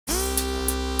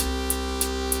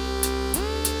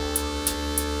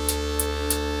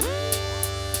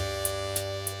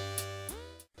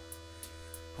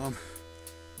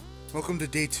Welcome to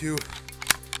day 2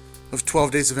 of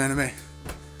 12 days of anime,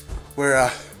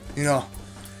 where,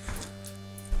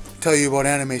 tell you about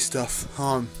anime stuff.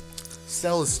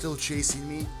 Cell is still chasing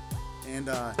me, and,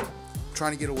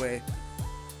 trying to get away.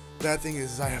 Bad thing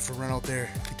is I have to run out there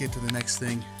to get to the next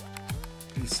thing.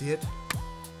 Can you see it?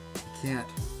 I can't.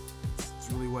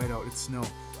 It's really white out. It's snow.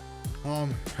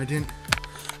 I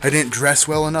didn't dress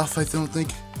well enough, I don't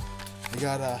think. I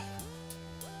got,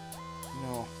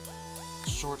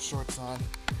 short shorts on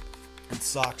and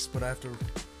socks, but I have to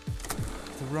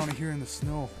run here in the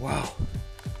snow. Wow.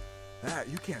 That,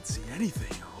 you can't see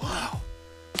anything. Wow.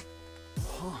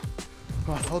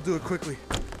 I'll do it quickly.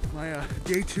 My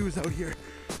day 2 is out here.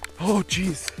 Oh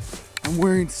jeez. I'm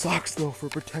wearing socks though for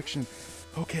protection.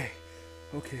 Okay,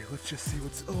 let's just see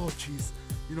what's, oh jeez.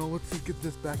 Let's just get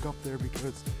this back up there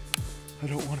because I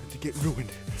don't want it to get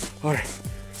ruined. Alright,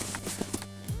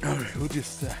 we'll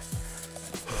just,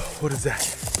 what is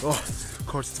that? Oh, of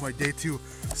course it's my day 2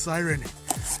 Psyren.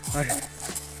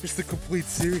 Just the complete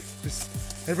series. Just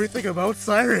everything about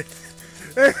Psyren.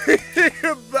 Everything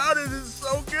about it is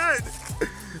so good.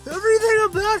 Everything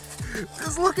about it.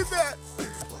 Just look at that.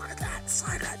 Look at that,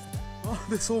 Psyren. Oh,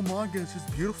 this whole manga is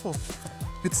just beautiful.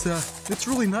 It's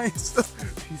really nice.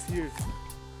 He's here.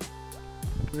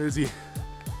 Where is he?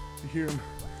 I hear him.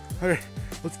 Alright,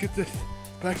 let's get this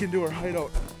back into our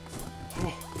hideout.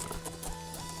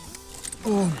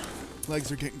 Oh,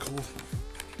 legs are getting cold.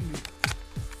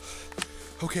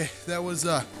 Okay, that was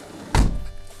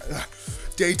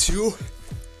day 2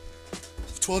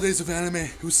 of 12 days of anime.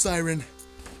 It was Psyren.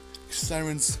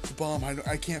 Psyren's the bomb.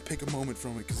 I can't pick a moment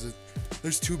from it because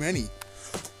there's too many.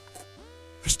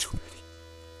 There's too many.